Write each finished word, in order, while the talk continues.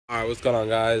Alright, what's going on,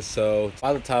 guys? So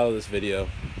by the title of this video,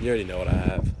 you already know what I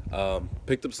have.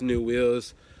 Picked up some new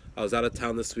wheels. I was out of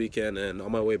town this weekend, and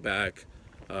on my way back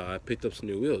I picked up some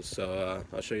new wheels, so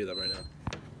I'll show you them right now.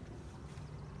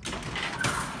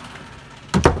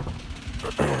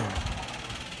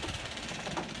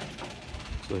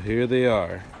 So here they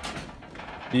are.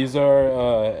 These are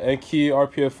Enkei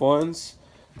RPF1s.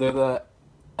 They're the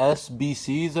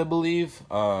SBCs, I believe.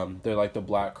 They're like the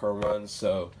black chrome ones,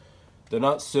 so they're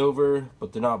not silver,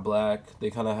 but they're not black. They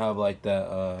kind of have like that,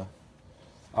 I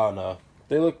don't know.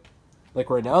 They look, like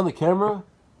right now in the camera,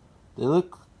 they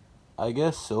look, I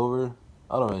guess, silver.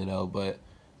 I don't really know, but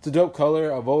it's a dope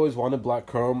color. I've always wanted black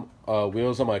chrome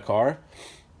wheels on my car.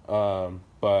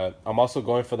 But I'm also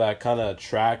going for that kind of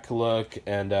track look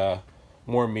and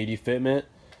more meaty fitment.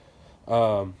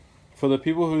 For the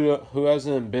people who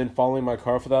hasn't been following my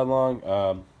car for that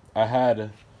long, I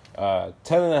had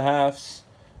 10.5s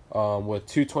with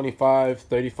 225,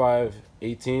 35,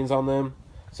 18s on them.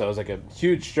 So it was like a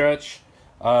huge stretch.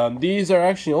 These are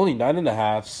actually only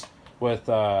 9.5s with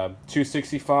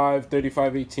 265,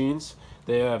 35, 18s.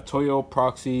 They have Toyo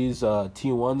Proxys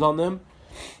T1s on them,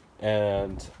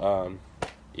 and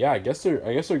yeah, I guess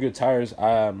they're good tires.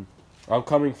 I'm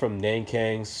coming from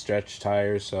Nankang's stretch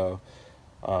tires, so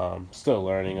still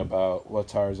learning about what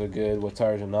tires are good, what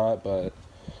tires are not. But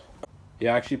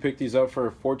yeah, I actually picked these up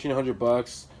for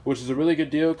 $1,400, which is a really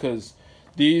good deal because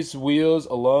these wheels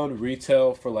alone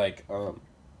retail for like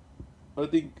I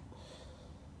think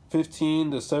 $1,500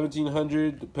 to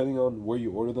 $1,700 depending on where you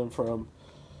order them from,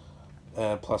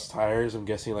 and plus tires, I'm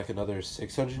guessing like another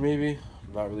 $600 maybe.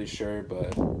 I'm not really sure,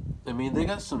 but I mean they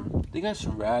got some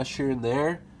rash here and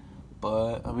there,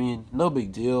 but I mean no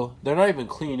big deal. They're not even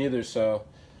clean either, so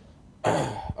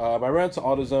I ran to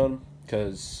AutoZone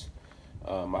because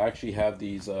I actually have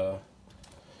these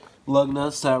lug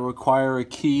nuts that require a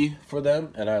key for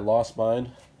them, and I lost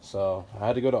mine, so I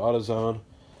had to go to AutoZone,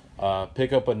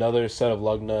 pick up another set of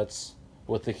lug nuts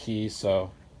with the key.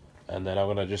 So, and then I'm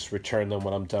gonna just return them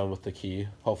when I'm done with the key.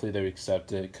 Hopefully they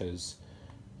accept it, because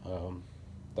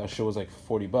that shit was like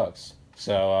 $40.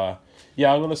 So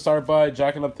yeah, I'm gonna start by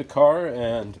jacking up the car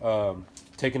and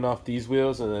taking off these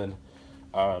wheels, and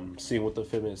then seeing what the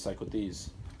fitment is like with these.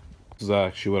 This is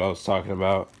actually what I was talking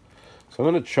about. So I'm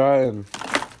gonna try and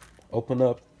open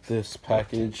up this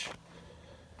package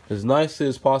as nicely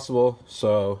as possible,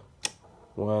 so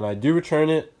when I do return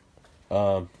it,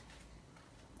 I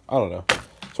don't know,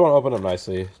 just want to open it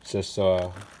nicely, just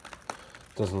so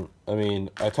doesn't, I mean,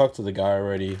 I talked to the guy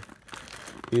already.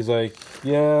 He's like,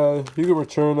 yeah, you can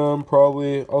return them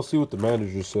probably, I'll see what the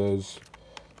manager says.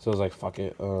 So I was like, fuck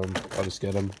it, I'll just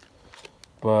get them.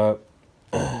 But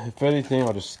if anything,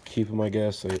 I'll just keep them, I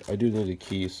guess. I do need a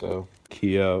key, so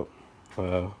key out.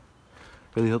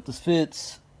 Really hope this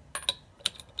fits.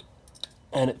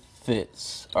 And it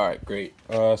fits. Alright, great.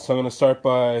 So I'm going to start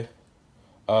by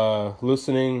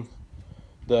loosening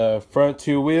the front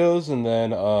two wheels, and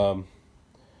then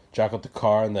jack up the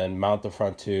car, and then mount the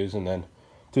front twos, and then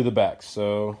do the back.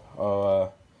 So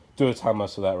I'll do a time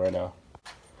lapse of that right now.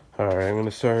 Alright, I'm going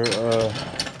to start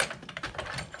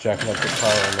jacking up the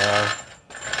car right now.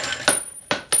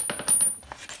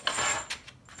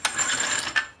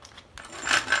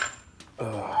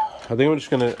 I think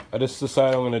I just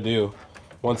decided I'm gonna do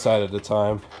one side at a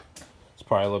time. It's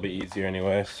probably a little bit easier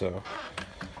anyway, so.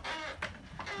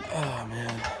 Oh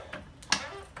man,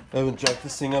 I haven't jacked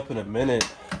this thing up in a minute.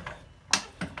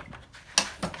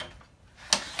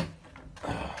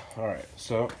 Alright,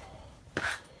 so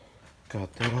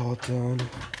got that all done.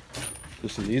 Do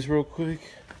some of these real quick.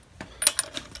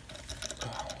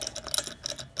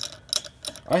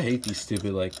 I hate these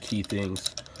stupid like key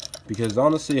things, because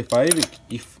honestly, if I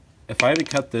even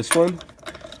kept this one,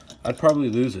 I'd probably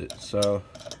lose it. So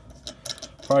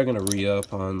probably gonna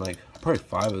re-up on like probably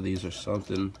 5 of these or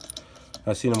something.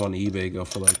 I've seen them on eBay go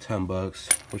for like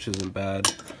 $10, which isn't bad.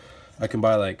 I can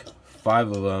buy like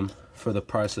 5 of them for the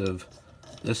price of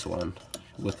this one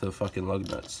with the fucking lug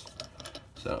nuts.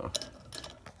 So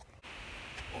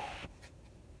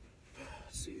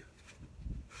let's see.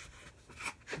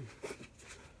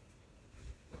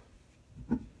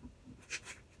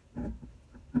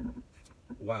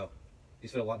 Wow,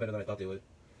 these fit a lot better than I thought they would.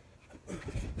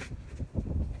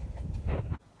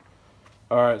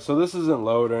 Alright, so this isn't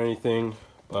lowered or anything,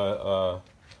 but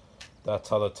that's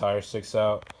how the tire sticks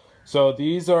out. So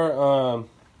these are,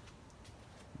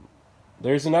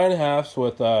 there's a 9.5s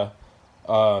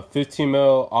with 15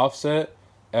 mil offset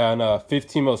and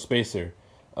 15 mil spacer.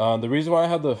 The reason why I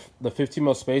have the 15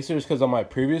 mil spacer is because on my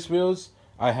previous wheels,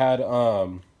 I had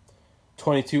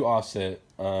 22 offset,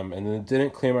 and it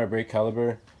didn't clear my brake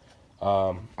caliper.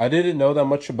 I didn't know that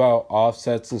much about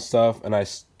offsets and stuff, and I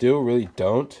still really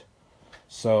don't.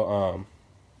 So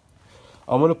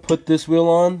I'm gonna put this wheel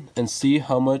on and see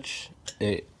how much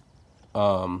it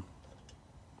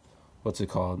what's it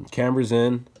called, cambers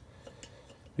in,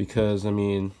 because I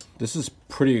mean this is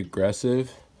pretty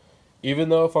aggressive. Even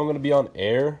though if I'm gonna be on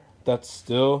air, that's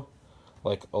still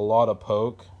like a lot of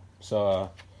poke.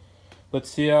 So let's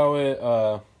see how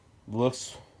it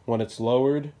looks when it's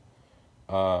lowered.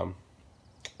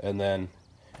 And then,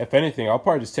 if anything, I'll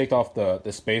probably just take off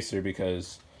the spacer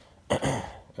because, I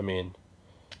mean,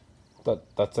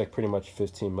 that's like pretty much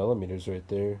 15 millimeters right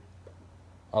there.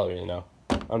 I don't really know.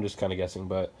 I'm just kind of guessing,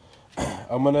 but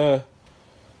I'm gonna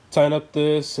tighten up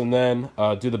this and then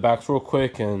do the backs real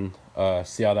quick and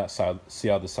see how this side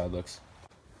looks.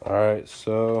 All right,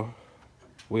 so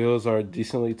wheels are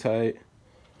decently tight,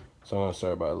 so I'm gonna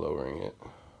start by lowering it.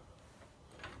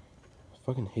 I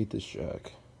fucking hate this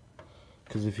jack.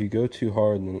 Because if you go too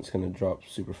hard, then it's going to drop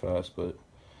super fast, but...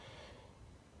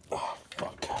 Oh,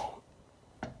 fuck.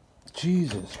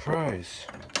 Jesus Christ.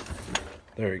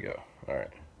 There we go. Alright.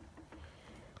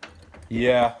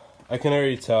 Yeah, I can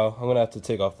already tell. I'm going to have to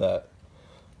take off that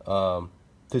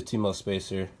 15 mil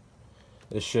spacer.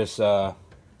 It's just,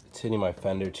 it's hitting my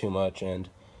fender too much, and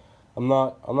I'm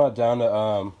not down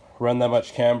to run that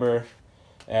much camber,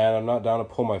 and I'm not down to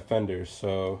pull my fenders,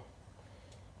 so...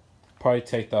 Probably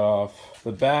take that off.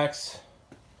 The backs,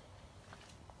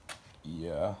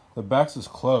 yeah, the backs is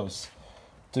close.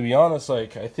 To be honest,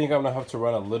 like I think I'm gonna have to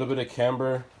run a little bit of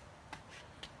camber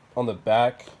on the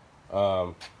back,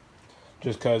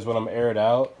 just because when I'm aired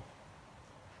out,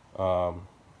 I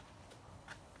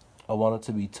want it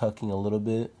to be tucking a little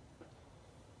bit,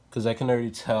 because I can already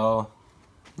tell,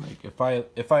 like if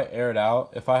I air it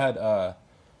out, if I had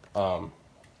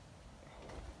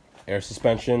air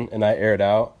suspension and I air it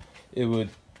out, it would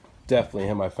definitely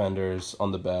hit my fenders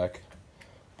on the back.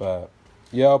 But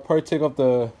yeah, I'll probably take off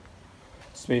the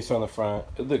spacer on the front.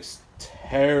 It looks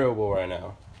terrible right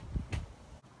now.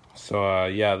 So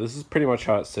yeah, this is pretty much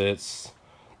how it sits.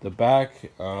 The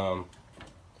back, when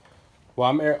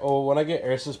I get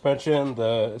air suspension,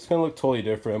 it's gonna look totally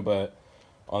different. But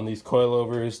on these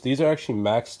coilovers, these are actually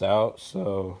maxed out,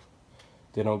 so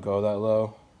they don't go that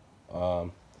low.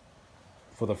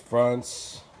 For the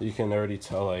fronts, you can already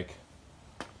tell like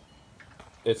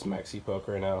it's maxi poke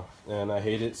right now, and I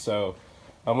hate it. So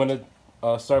I'm gonna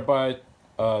start by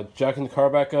jacking the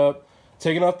car back up,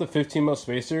 taking off the 15 mil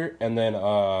spacer, and then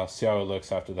see how it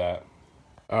looks after that.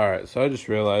 All right, so I just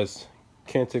realized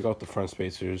can't take off the front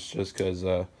spacers just because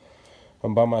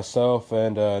I'm by myself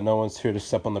and no one's here to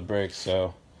step on the brakes.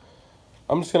 So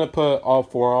I'm just gonna put all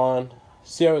four on,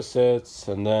 see how it sits,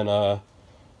 and then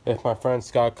if my friend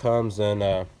Scott comes,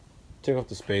 then take off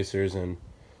the spacers and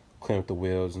clean up the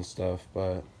wheels and stuff.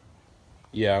 But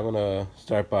yeah, I'm gonna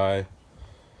start by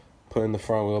putting the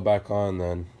front wheel back on,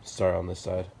 then start on this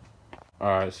side.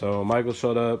 Alright, so Michael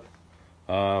showed up.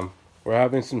 We're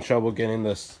having some trouble getting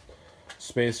this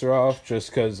spacer off just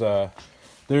because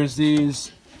there's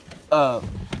these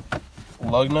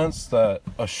lug nuts that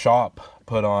a shop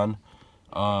put on,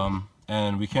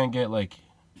 and we can't get like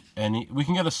we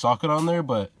can get a socket on there,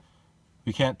 but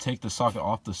we can't take the socket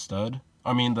off the stud.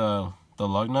 I mean the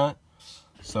lug nut.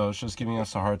 So it's just giving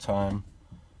us a hard time.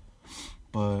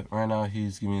 But right now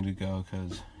he's giving me to go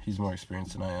because he's more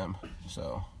experienced than I am.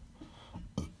 So,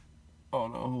 oh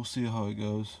no, we'll see how it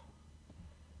goes.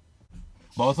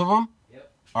 Both of them?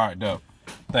 Yep. All right, dope.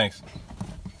 Thanks.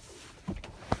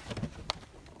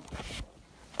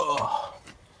 Ugh.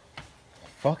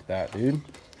 Fuck that, dude.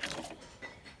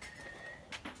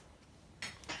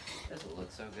 Doesn't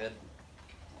look so good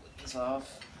with this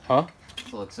off. Huh?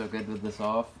 Doesn't look so good with this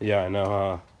off. Yeah, I know,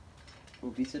 huh?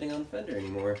 Won't be sitting on the fender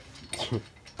anymore.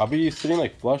 I'll be sitting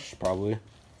like flush, probably.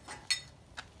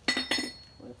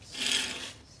 Let's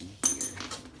see here.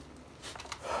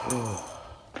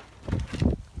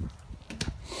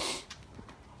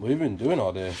 What have you been doing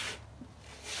all day?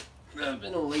 I've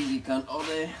been a lazy cunt all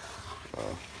day.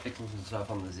 Oh. Fixing some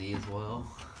stuff on the Z as well.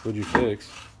 What'd you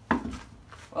fix?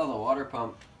 Well, the water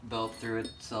pump belt threw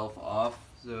itself off,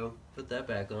 so put that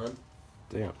back on.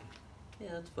 Damn.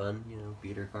 Yeah, that's fun, you know,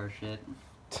 beater car shit.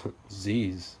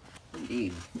 Z's.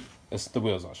 Indeed. The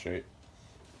wheel's not straight.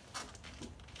 Oh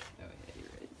yeah,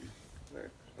 you're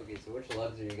right. Okay, so which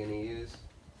lugs are you gonna use?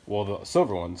 Well, the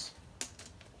silver ones.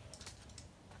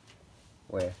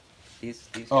 Where? These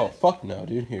Oh, guys? fuck no,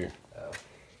 dude. Here. Oh.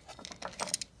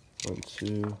 1,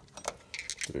 2,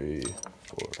 3, 4.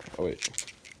 Oh, wait.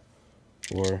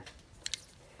 4,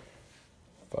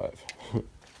 5.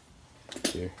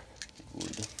 Here.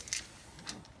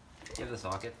 you have the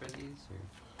socket for these?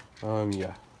 Or?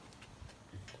 Yeah.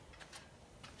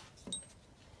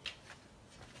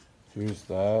 Here's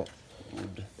that.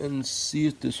 Good. And see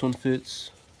if this one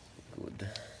fits. Good.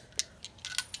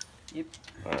 Yep.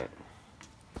 Alright.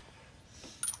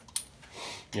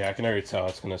 Yeah, I can already tell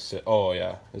it's gonna sit. Oh,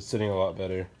 yeah. It's sitting a lot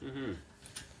better. Mm-hmm.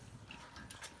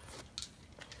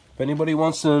 If anybody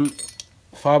wants some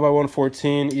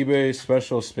 5x114 eBay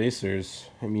special spacers,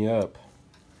 hit me up.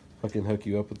 I can hook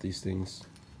you up with these things.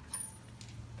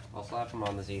 I'll slap them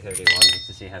on the Z31 just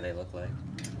to see how they look like.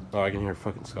 Oh, I can hear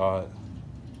fucking Scott.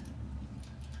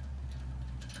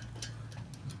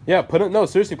 Yeah, put it. No,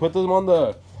 seriously, put them on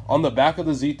the back of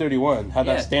the Z31. Have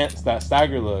Yeah. that stance, that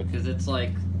stagger look. Because it's like,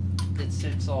 it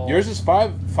sits all... Yours is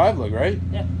five look, right?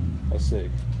 Yeah. That's sick.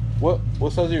 What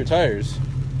size are your tires?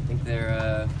 I think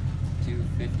they're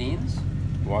 215s.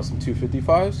 You want some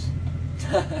 255s?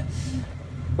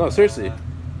 No, seriously.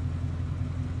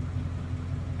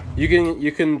 You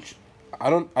can.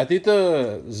 I think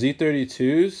the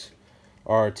Z32s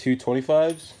are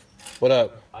 225s. What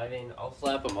up? I mean, I'll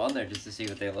slap them on there just to see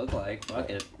what they look like. Fuck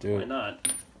it. Dude. Why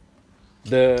not?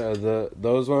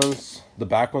 Those ones, the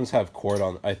back ones have cord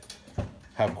on. I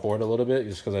have cord a little bit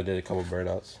just because I did a couple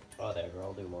burnouts. Whatever,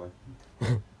 I'll do more.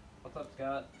 What's up,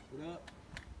 Scott? What up?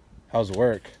 How's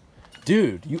work?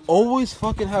 Dude, you always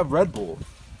fucking have Red Bull.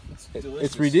 It's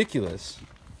It's ridiculous.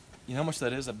 You know how much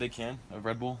that is? A big can of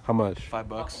Red Bull? How much?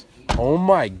 $5. Oh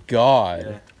my god.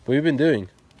 Yeah. What have you been doing?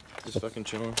 Just fucking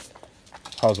chilling.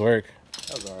 How's work?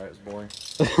 That was alright. It was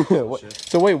boring. What-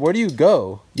 so wait, where do you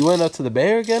go? You went up to the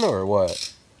Bay again or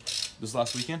what? This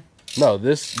last weekend? No,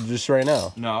 this just right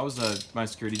now. No, I was my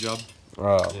security job.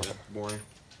 Oh, Yeah, boring.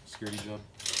 Security job.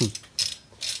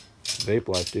 vape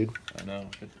life, dude. I know.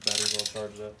 Get the batteries all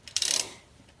charged up.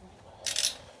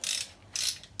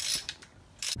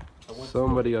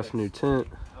 Somebody got some new tint.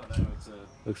 Oh no, it's a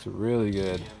Looks really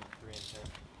good. PM 3 and 10.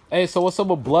 Hey, so what's up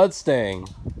with Bloodstain?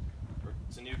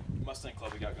 It's a new Mustang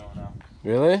club we got going now.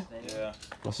 Really? Yeah.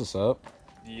 What's this up?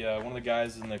 The one of the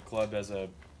guys in the club has a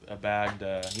bagged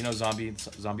Zombie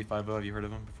 50. Have you heard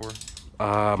of him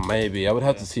before? Maybe. I would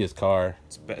have Yeah. to see his car.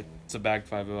 It's a bagged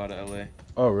 50 out of LA.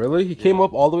 Oh, really? He came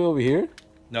up all the way over here?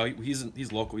 No,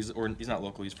 he's local. He's not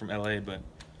local. He's from LA, but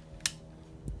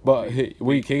But hey,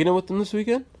 were you kicking it with him this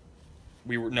weekend?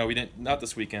 we didn't, not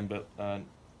this weekend, but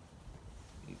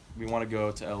we want to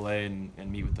go to LA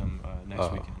and meet with them next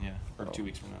Oh. weekend, yeah, or Oh. 2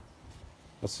 weeks from now.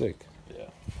 That's sick. Yeah.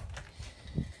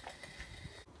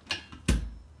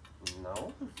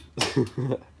 No?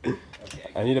 Okay.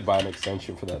 I need to buy an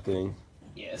extension for that thing.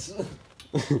 Yes.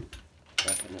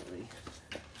 Definitely.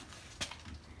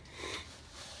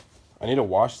 I need to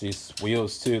wash these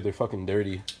wheels too. They're fucking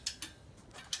dirty.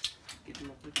 Get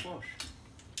them a quick wash.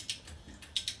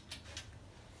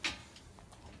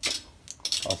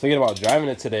 I was thinking about driving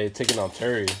it today, taking on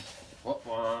Terry, Wah,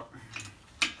 wah.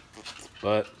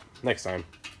 but next time.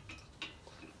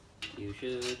 You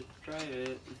should try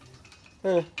it.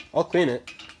 I'll clean it.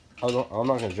 I'm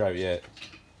not gonna drive it yet.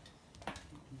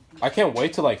 I can't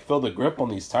wait to like feel the grip on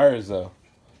these tires though.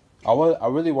 I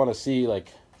really want to see like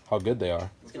how good they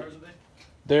are. What cars are they?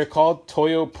 They're called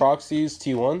Toyo Proxys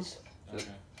T1s. Okay.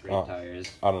 Great Oh. tires.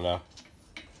 I don't know.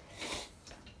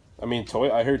 I mean,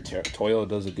 I heard Toyo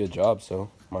does a good job, so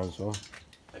might as well.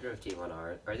 I drove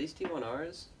T1R. Are these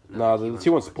T1Rs? No, the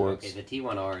T1 Sports. Okay, the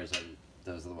T1Rs are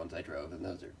those are the ones I drove, and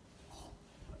those are oh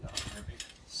my god,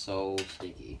 so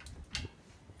sticky.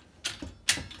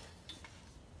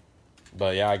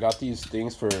 But yeah, I got these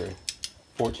things for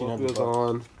 $1,400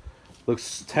 on.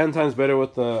 Looks 10 times better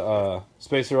with the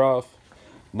spacer off.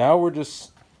 Now we're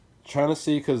just trying to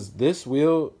see because this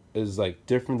wheel is like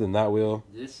different than that wheel.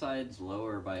 This side's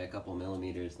lower by a couple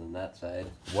millimeters than that side.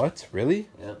 What? Really?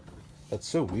 Yeah. That's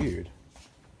so weird.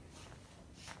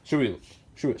 Should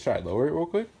I lower it real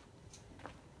quick?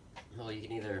 Well, you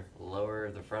can either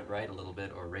lower the front right a little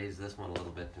bit or raise this one a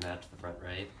little bit to match the front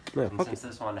right. Yeah, And fuck since it.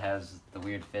 this one has the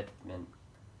weird fitment.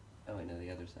 Oh wait, no,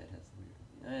 the other side has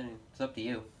the weird. It's up to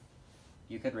you.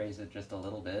 You could raise it just a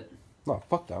little bit. No,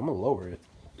 fuck that. I'm gonna lower it.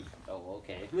 Oh,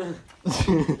 okay.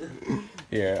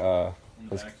 Here, In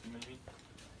the Let's- back, maybe?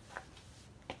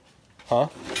 huh?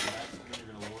 In the back, maybe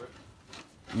you're gonna lower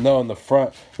it? No, in the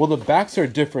front. Well, the backs are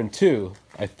different too,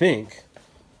 I think.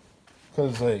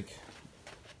 Cause like,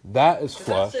 that is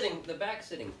flush. The back's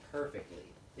sitting perfectly.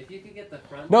 If you could get the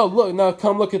front. No, look, now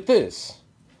come look at this.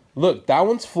 Look, that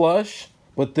one's flush,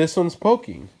 but this one's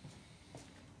poking.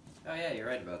 Oh yeah, you're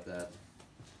right about that.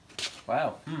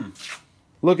 Wow.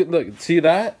 Look, see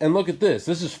that? And look at this.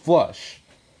 This is flush.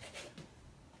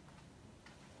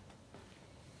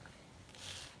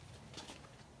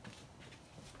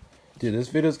 Dude, this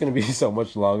video is gonna be so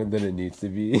much longer than it needs to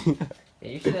be. Yeah,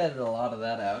 you should edit a lot of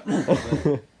that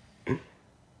out.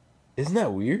 Isn't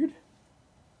that weird?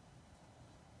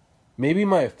 Maybe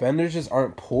my fenders just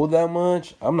aren't pulled that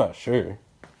much. I'm not sure.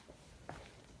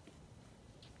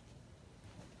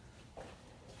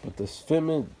 But this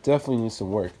fitment definitely needs some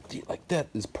work. Dude, like that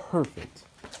is perfect.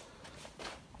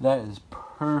 That is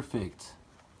perfect.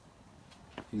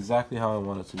 Exactly how I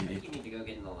want it to I be. think you need to go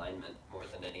get an alignment more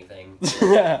than anything.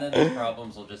 And then those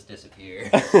problems will just disappear.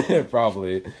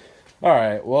 Probably. All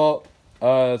right. Well,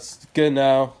 it's good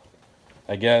now,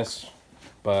 I guess.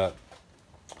 But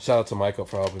shout out to Michael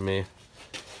for helping me.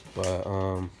 But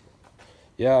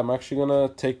yeah, I'm actually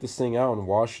gonna take this thing out and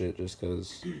wash it just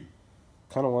because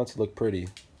kind of want it to look pretty.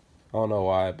 I don't know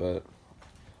why, but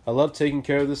I love taking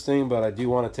care of this thing. But I do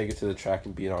want to take it to the track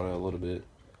and beat on it a little bit.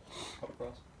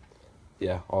 Autocross.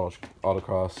 Yeah,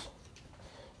 autocross.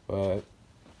 But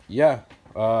yeah,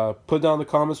 put down in the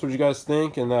comments what you guys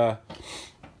think, and all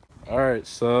right,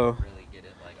 so Really get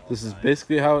it, like, all this is sides.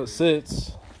 basically how it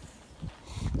sits.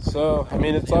 So I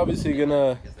mean, it's obviously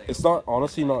gonna, it's not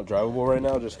honestly not drivable right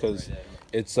now just because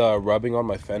it's rubbing on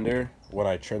my fender when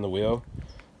I turn the wheel,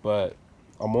 but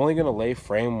I'm only gonna lay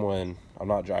frame when I'm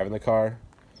not driving the car,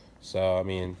 so I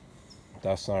mean,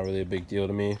 that's not really a big deal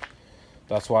to me.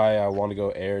 That's why I want to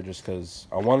go air, just because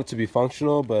I want it to be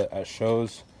functional, but at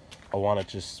shows, I want it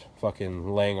just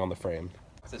fucking laying on the frame.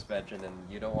 Suspension, and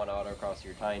you don't want to autocross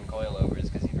your tine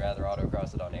coilovers because you'd rather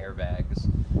autocross it on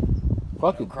airbags.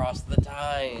 Fuck it. Across the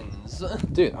tines.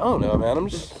 Dude, I don't know, man.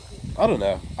 I don't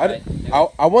know. Right,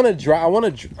 I want to drive.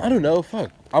 I don't know.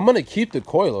 Fuck. I'm gonna keep the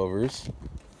coilovers,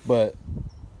 but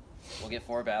We'll get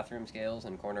 4 bathroom scales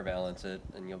and corner balance it,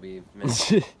 and you'll be.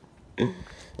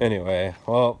 anyway,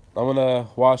 well, I'm gonna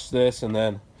wash this and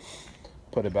then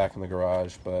put it back in the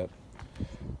garage. But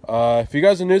if you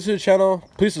guys are new to the channel,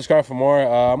 please subscribe for more.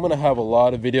 I'm gonna have a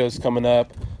lot of videos coming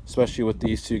up, especially with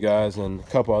these two guys and a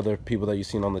couple other people that you've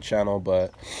seen on the channel.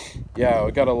 But yeah,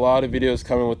 we got a lot of videos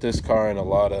coming with this car and a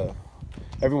lot of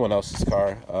everyone else's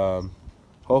car.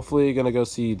 Hopefully gonna go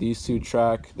see these two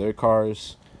track their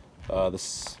cars.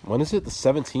 When is it? The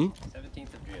 17th?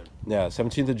 17th of June. Yeah,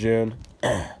 17th of June.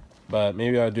 But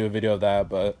maybe I'll do a video of that.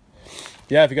 But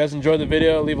yeah, if you guys enjoyed the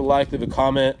video, leave a like, leave a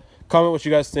comment what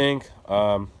you guys think.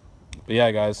 But yeah,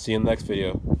 guys, see you in the next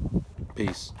video.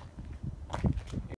 Peace.